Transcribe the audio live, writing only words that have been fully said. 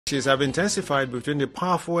Clashes have intensified between the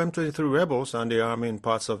powerful M23 rebels and the army in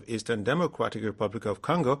parts of Eastern Democratic Republic of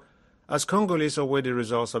Congo as Congolese await the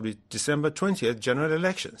results of the December 20th general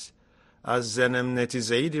elections. As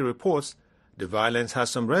M23 reports, the violence has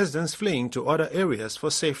some residents fleeing to other areas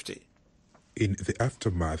for safety. In the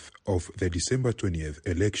aftermath of the December 20th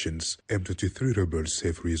elections, M23 rebels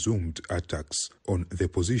have resumed attacks on the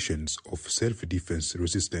positions of self-defense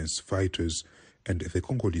resistance fighters and the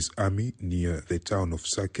Congolese army near the town of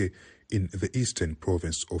Sake in the eastern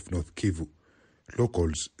province of North Kivu.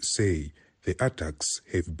 Locals say the attacks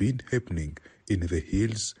have been happening in the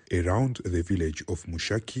hills around the village of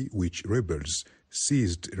Mushaki, which rebels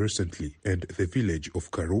seized recently, and the village of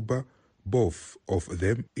Karuba, both of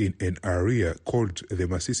them in an area called the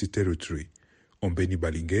Masisi territory. Ombeni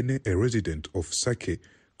Balingene, a resident of Sake,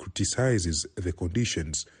 criticizes the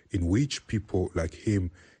conditions in which people like him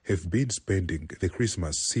have been spending the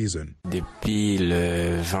Christmas season. He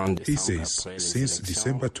says since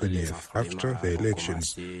December 20th, after the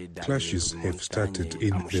elections, clashes have started in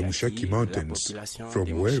the Mushaki mountains,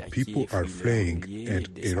 from where people are fleeing and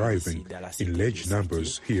arriving in large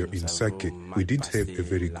numbers here in Sake. We didn't have a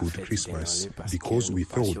very good Christmas because we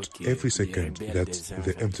thought every second that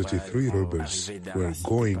the M23 rebels were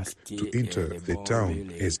going to enter the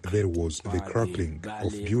town, as there was the crackling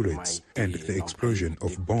of bullets and the explosion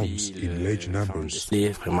of bombs in large numbers.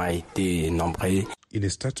 In a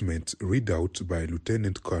statement read out by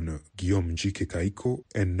Lieutenant Colonel Guillaume Njike Kaiko,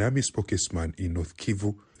 an army spokesman in North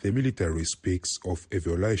Kivu, the military speaks of a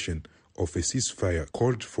violation of a ceasefire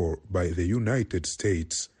called for by the United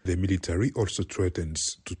States. The military also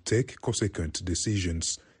threatens to take consequent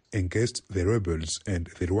decisions against the rebels and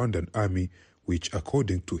the Rwandan army, which,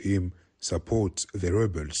 according to him, supports the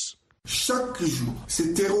rebels. He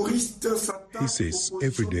says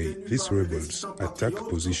every day these rebels attack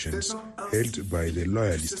positions held by the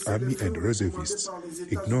loyalist army and reservists,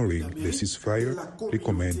 ignoring the ceasefire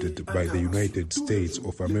recommended by the United States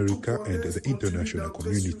of America and the international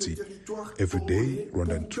community. Every day,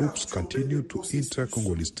 Rwandan troops continue to enter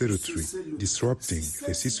Congolese territory, disrupting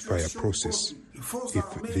the ceasefire process.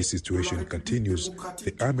 If this situation continues,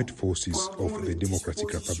 the armed forces of the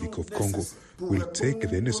Democratic Republic of Congo will take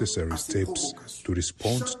the necessary steps to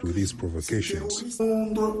respond to these provocations.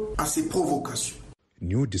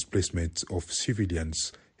 New displacements of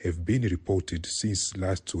civilians have been reported since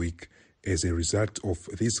last week as a result of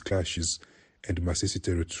these clashes, and Masisi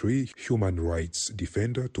territory human rights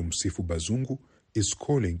defender Tumsifu Bazungu is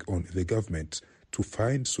calling on the government to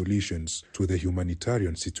find solutions to the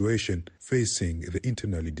humanitarian situation facing the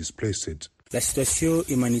internally displaced. Bazungu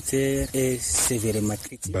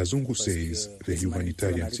says the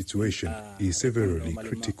humanitarian situation is severely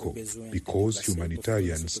critical because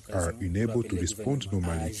humanitarians are unable to respond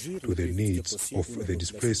normally to the needs of the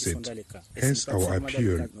displaced. Hence our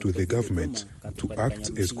appeal to the government to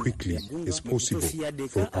act as quickly as possible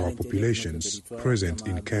for our populations present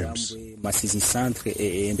in camps.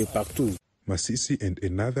 Masisi and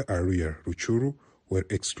another area, Ruchuru, were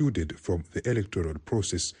excluded from the electoral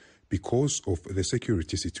process because of the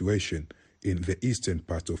security situation in the eastern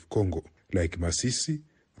part of Congo. Like Masisi,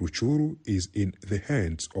 Ruchuru is in the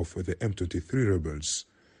hands of the M23 rebels.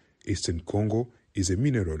 Eastern Congo is a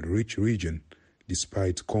mineral-rich region.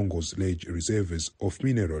 Despite Congo's large reserves of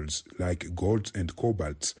minerals like gold and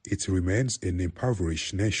cobalt, it remains an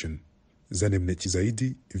impoverished nation. Zanemneti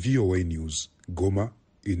Zaidi, VOA News, Goma,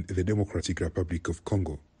 in the Democratic Republic of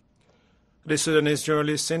Congo. The Sudanese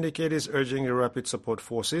journalist syndicate is urging the Rapid Support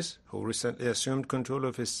Forces, who recently assumed control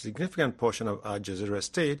of a significant portion of Al Jazeera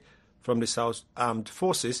state from the South Armed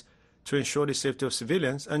Forces, to ensure the safety of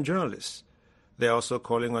civilians and journalists. They are also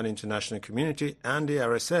calling on the international community and the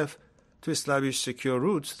RSF to establish secure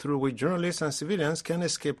routes through which journalists and civilians can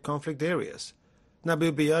escape conflict areas.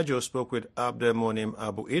 Nabil Biagio spoke with Abdelmonim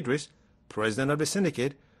Abu Idris, president of the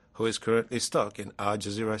syndicate, who is currently stuck in Al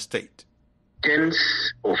Jazeera state. Tens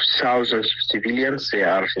of thousands of civilians, they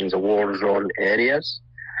are in the war zone areas,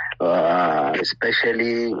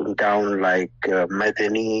 especially in towns like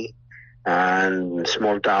Madani and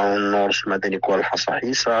small town North Madani called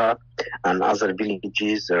Hasahisa and other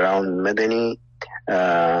villages around Madani.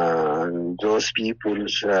 Those people,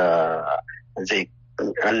 they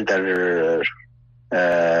under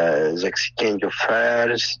the exchange of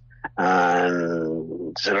fires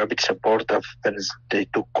and the rapid support of they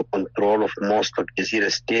took control of most of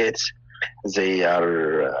Jazeera states. They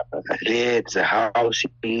are raid the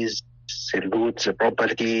houses, they loot the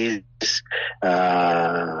properties,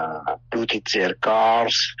 looted their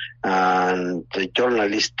cars, and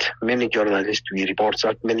many journalists, we report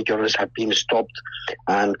that many journalists have been stopped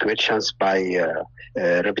and questioned by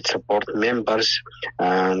rapid support members,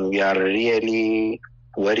 and we are really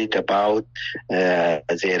worried about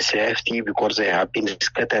their safety because they have been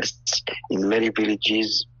scattered in many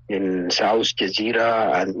villages in South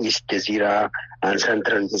Jazeera and East Jazeera and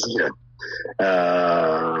Central Jazeera.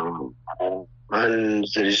 And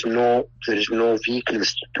there is no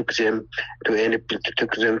vehicles to take them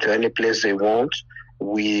to any place they want.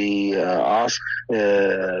 We ask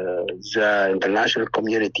the international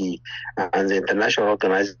community and the international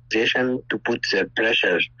organization to put their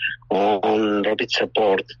pressure on rapid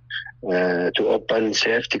support to open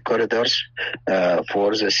safety corridors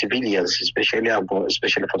for the civilians, especially for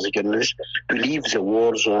the journalists, to leave the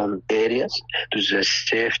war zone areas to the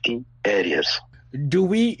safety areas. Do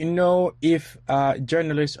we know if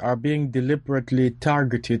journalists are being deliberately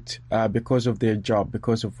targeted because of their job,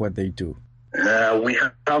 because of what they do? We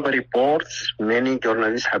have reports. Many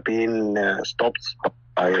journalists have been stopped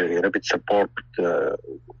by rapid support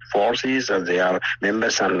forces, and they are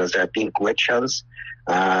members, and there have been questions,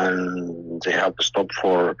 and they have stopped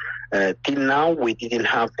for till now. We didn't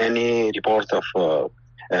have any report of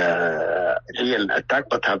real attack,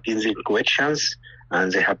 but have been questions,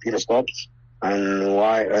 and they have been stopped. And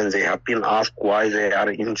why? And they have been asked why they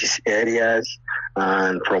are in these areas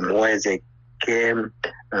and from where they came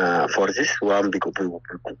for this one, because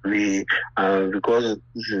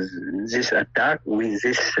this attack with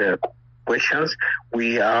these questions,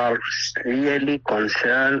 we are really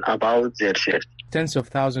concerned about their safety. Tens of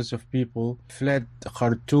thousands of people fled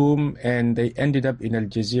Khartoum and they ended up in Al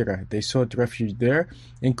Jazeera. They sought refuge there,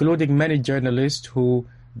 including many journalists who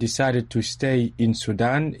decided to stay in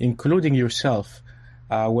Sudan, including yourself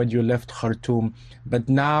when you left Khartoum. But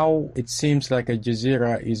now it seems like Al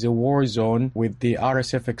Jazeera is a war zone with the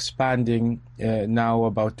RSF expanding, now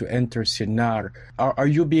about to enter Sinnar. Are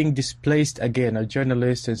you being displaced again? Are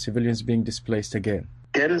journalists and civilians being displaced again?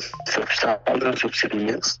 Tens of thousands of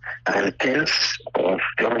civilians and tens of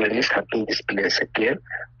journalists have been displaced again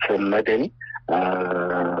from Madani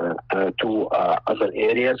to other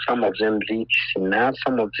areas. Some of them reach Sinnar.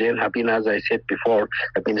 Some of them have been, as I said before,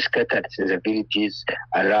 have been scattered in the villages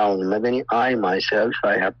around Madani. I myself,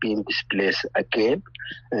 I have been displaced again.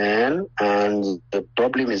 And the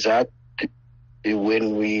problem is that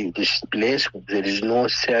when we displace, there is no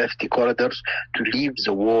safety corridors to leave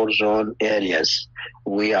the war zone areas.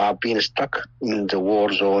 We are being stuck in the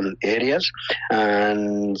war zone areas,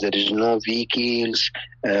 and there is no vehicles.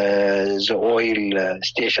 The oil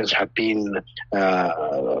stations have been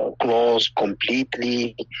closed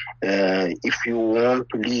completely. If you want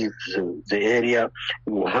to leave the area,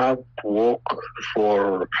 you have to walk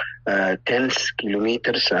for 10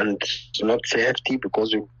 kilometers, and it's not safety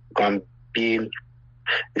because you can be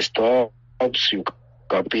stops, you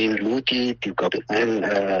can be looted, you can be,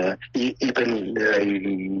 and even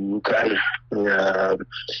you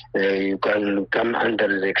can come under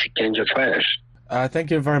the exchange of fires.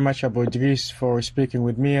 Thank you very much, Abu Idris, for speaking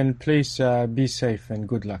with me, and please be safe and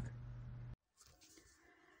good luck.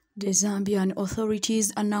 The Zambian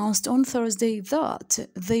authorities announced on Thursday that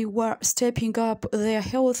they were stepping up their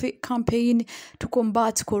health campaign to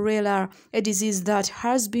combat cholera, a disease that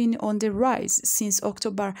has been on the rise since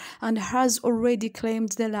October and has already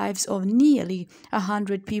claimed the lives of nearly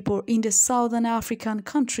 100 people in the southern African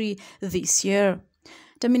country this year.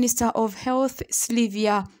 The Minister of Health,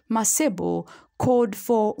 Sylvia Masebo, called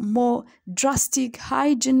for more drastic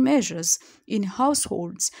hygiene measures in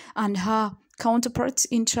households, and her counterpart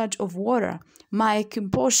in charge of water, Mike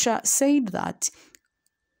Mposha, said that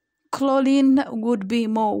chlorine would be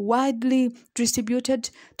more widely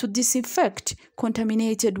distributed to disinfect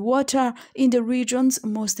contaminated water in the regions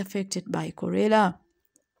most affected by cholera.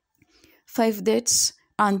 5 deaths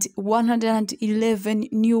and 111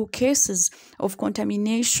 new cases of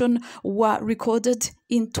contamination were recorded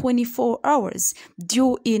in 24 hours,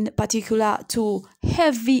 due in particular to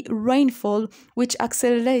heavy rainfall, which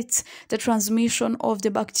accelerates the transmission of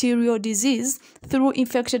the bacterial disease through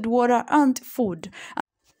infected water and food.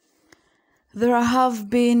 There have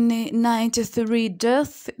been 93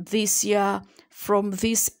 deaths this year from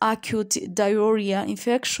this acute diarrhea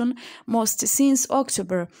infection, most since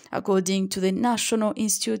October, according to the National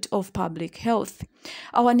Institute of Public Health.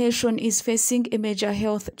 Our nation is facing a major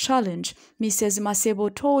health challenge, Mrs. Masebo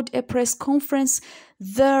told a press conference.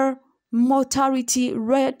 There mortality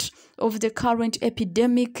rate of the current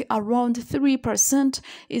epidemic, around 3%,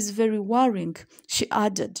 is very worrying, she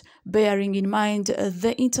added, bearing in mind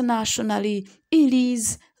that internationally it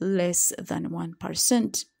is less than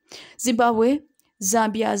 1%. Zimbabwe,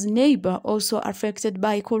 Zambia's neighbor, also affected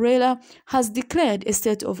by cholera, has declared a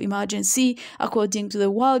state of emergency. According to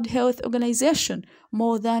the World Health Organization,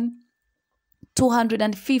 more than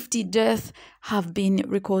 250 deaths have been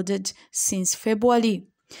recorded since February.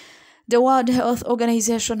 The World Health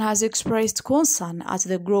Organization has expressed concern at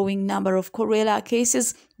the growing number of cholera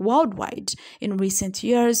cases worldwide in recent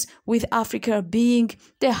years, with Africa being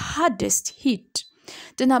the hardest hit.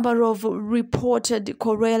 The number of reported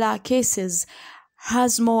cholera cases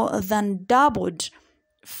has more than doubled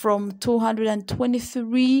from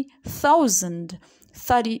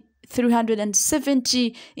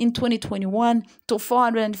 223,370 in 2021 to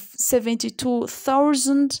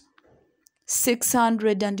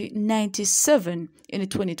 472,697 in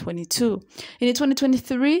 2022. In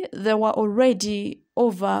 2023, there were already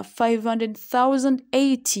over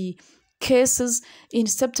 500,080 cases in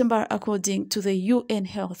September, according to the UN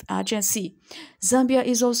Health Agency. Zambia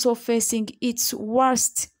is also facing its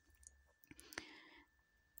worst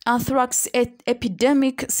anthrax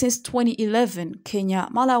epidemic since 2011. Kenya,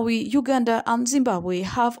 Malawi, Uganda, and Zimbabwe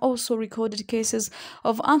have also recorded cases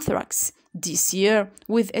of anthrax this year,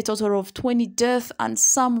 with a total of 20 deaths and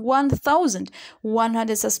some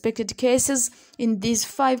 1,100 suspected cases in these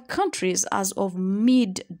 5 countries as of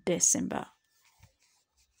mid-December.